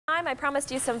time, I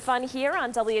promised you some fun here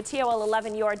on WTOL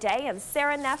 11 Your Day, and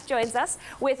Sarah Neff joins us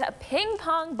with ping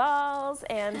pong balls.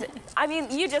 And I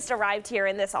mean, you just arrived here,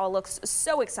 and this all looks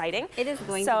so exciting. It is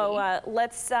going to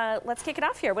be. So let's kick it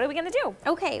off here. What are we going to do?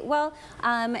 Okay, well,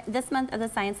 this month at the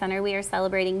Science Center, we are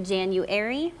celebrating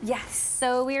January. Yes.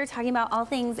 So we are talking about all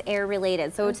things air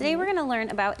related. So today we're going to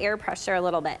learn about air pressure a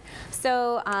little bit.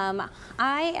 So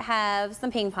I have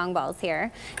some ping pong balls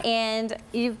here, and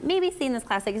you've maybe seen this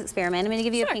classic experiment. I'm going to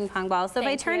give you a ping pong ball. So if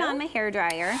I turn on my hair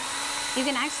dryer, you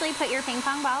can actually put your ping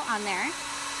pong ball on there.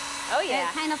 Oh yeah.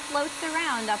 It kind of floats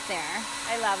around up there.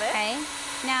 I love it. Okay.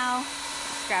 Now,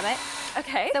 let's grab it.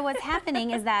 Okay. So what's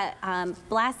happening is that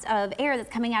blast of air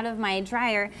that's coming out of my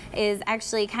dryer is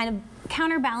actually kind of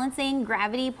counterbalancing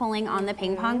gravity pulling on the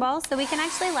ping pong ball. So we can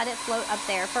actually let it float up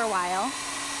there for a while.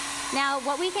 Now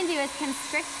what we can do is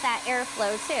constrict that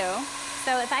airflow too.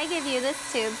 So if I give you this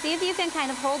tube, see if you can kind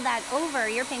of hold that over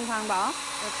your ping pong ball.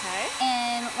 Okay.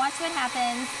 And watch what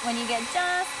happens when you get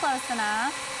just close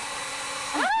enough.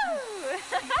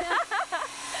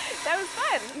 That was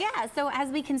fun. Yeah, so as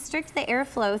we constrict the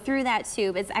airflow through that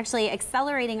tube, it's actually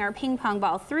accelerating our ping pong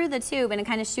ball through the tube, and it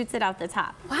kind of shoots it out the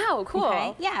top. Wow, cool.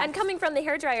 Okay, yeah. And coming from the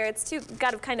hairdryer, it's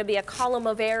got to kind of be a column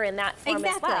of air in that form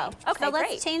as well. Okay, so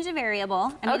great. let's change a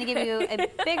variable. I'm going to give you a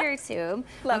bigger tube.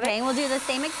 Love okay, it. and we'll do the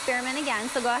same experiment again.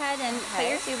 So go ahead and put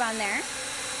your tube on there.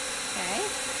 Okay.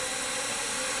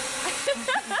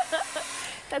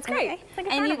 That's great. Okay. It's like a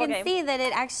and you carnival can game. see that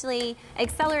it actually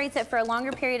accelerates it for a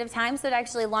longer period of time, so it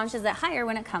actually launches it higher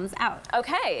when it comes out.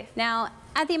 Okay. Now,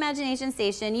 at the Imagination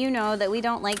Station, you know that we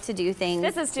don't like to do things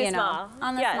This is too small.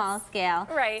 On the small scale.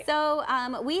 Right. So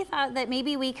we thought that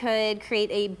maybe we could create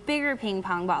a bigger ping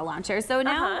pong ball launcher. So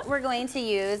now we're going to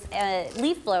use a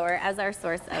leaf blower as our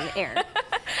source of air.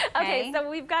 Okay, so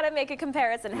we've got to make a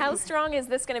comparison. How strong is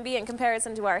this going to be in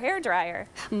comparison to our hairdryer?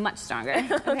 Much stronger.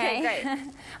 Okay,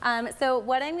 great. So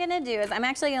what I'm going to do is I'm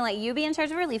actually going to let you be in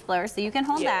charge of our leaf blower, so you can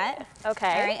hold that.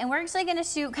 Okay. All right, and we're actually going to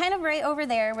shoot kind of right over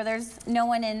there where there's no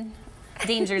one in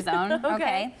danger zone.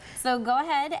 Okay. So go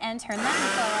ahead and turn that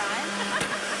leaf blower on.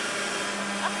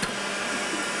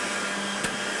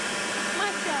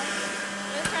 My God.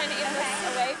 I'm trying to get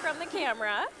this away from the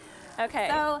camera. Okay.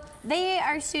 So they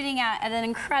are shooting out at an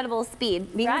incredible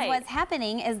speed because what's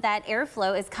happening is that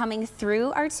airflow is coming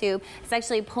through our tube. It's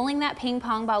actually pulling that ping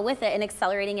pong ball with it and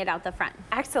accelerating it out the front.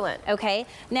 Excellent. Okay.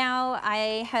 Now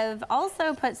I have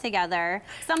also put together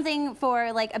something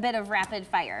for like a bit of rapid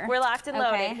fire. We're locked and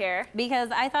loaded here.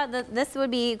 Because I thought that this would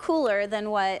be cooler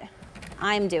than what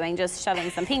I'm doing, just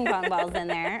shoving some ping pong balls in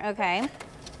there. Okay.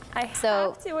 I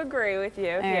have to agree with you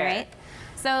here. All right.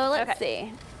 So let's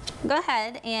see. Go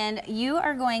ahead, and you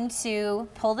are going to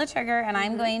pull the trigger, and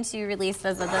I'm going to release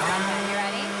this at this time. You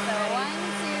ready? So 1,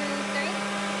 2,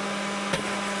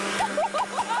 3.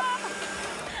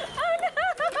 Oh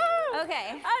no! Okay.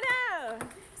 Oh no!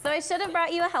 So I should have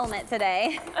brought you a helmet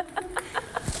today.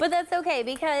 But that's okay,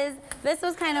 because this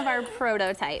was kind of our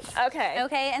prototype. Okay.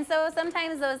 Okay, and so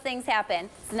sometimes those things happen.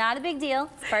 It's not a big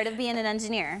deal. It's part of being an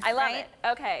engineer. I love it.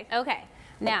 Okay. Okay.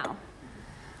 Now,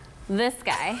 this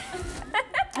guy.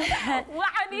 Wow,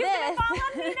 are these gonna fall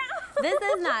on me now? This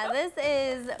is not. This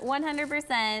is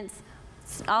 100%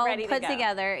 all ready put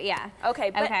together. Yeah.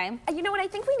 Okay, but you know what? I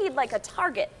think we need like a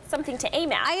target, something to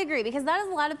aim at. I agree, because that is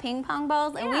a lot of ping pong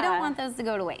balls, and we don't want those to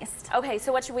go to waste. Okay,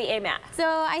 so what should we aim at? So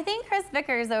I think Chris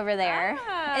Vickers over there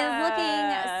is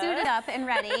looking suited up and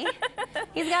ready.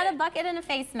 He's got a bucket and a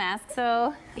face mask,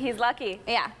 so he's lucky.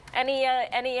 Yeah.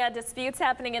 Any disputes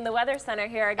happening in the Weather Center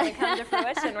here are going to come to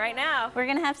fruition right now. We're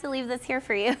going to have to leave this here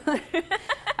for you.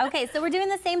 Okay, so we're doing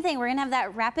the same thing. We're going to have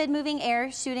that rapid moving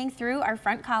air shooting through our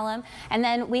front column, and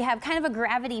then we have kind of a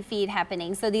gravity feed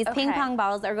happening. So these ping pong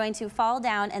balls are going to fall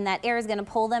down, and that air is going to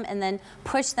pull them and then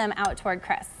push them out toward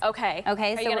Chris. Okay.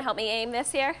 Okay. Are you going to help me aim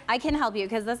this here? I can help you,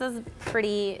 because this is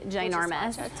pretty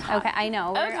ginormous. Okay, I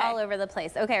know. We're all over the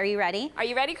place. Okay, are you ready? Are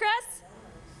you ready, Chris?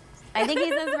 I think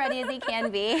he's as ready as he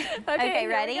can be. Okay,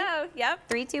 ready? Here we go. Yep.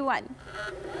 3, 2, 1.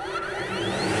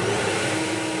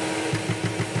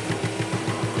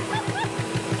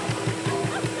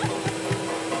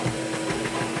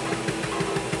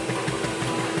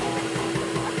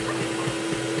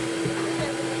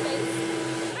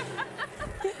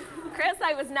 Chris,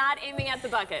 I was not aiming at the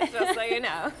bucket, just so you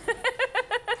know.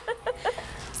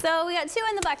 So we got 2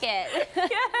 in the bucket. Yay!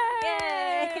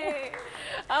 Yay!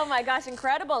 Oh my gosh,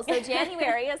 incredible. So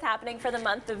January is happening for the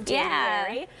month of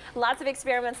January. Lots of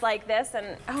experiments like this,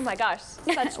 and oh my gosh,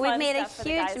 such fun We've made a stuff for the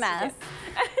huge guys to mess. do.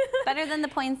 Better than the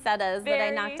poinsettias that I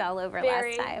knocked all over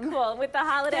last time. Very cool. With the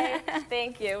holiday,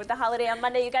 thank you. With the holiday on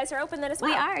Monday, you guys are open then as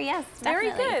well? We are, yes,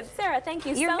 definitely. Very good. Sarah, thank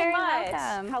you You're so very much.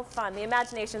 welcome. How fun. The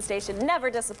Imagination Station never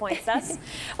disappoints us.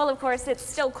 Well, of course, it's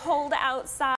still cold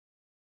outside.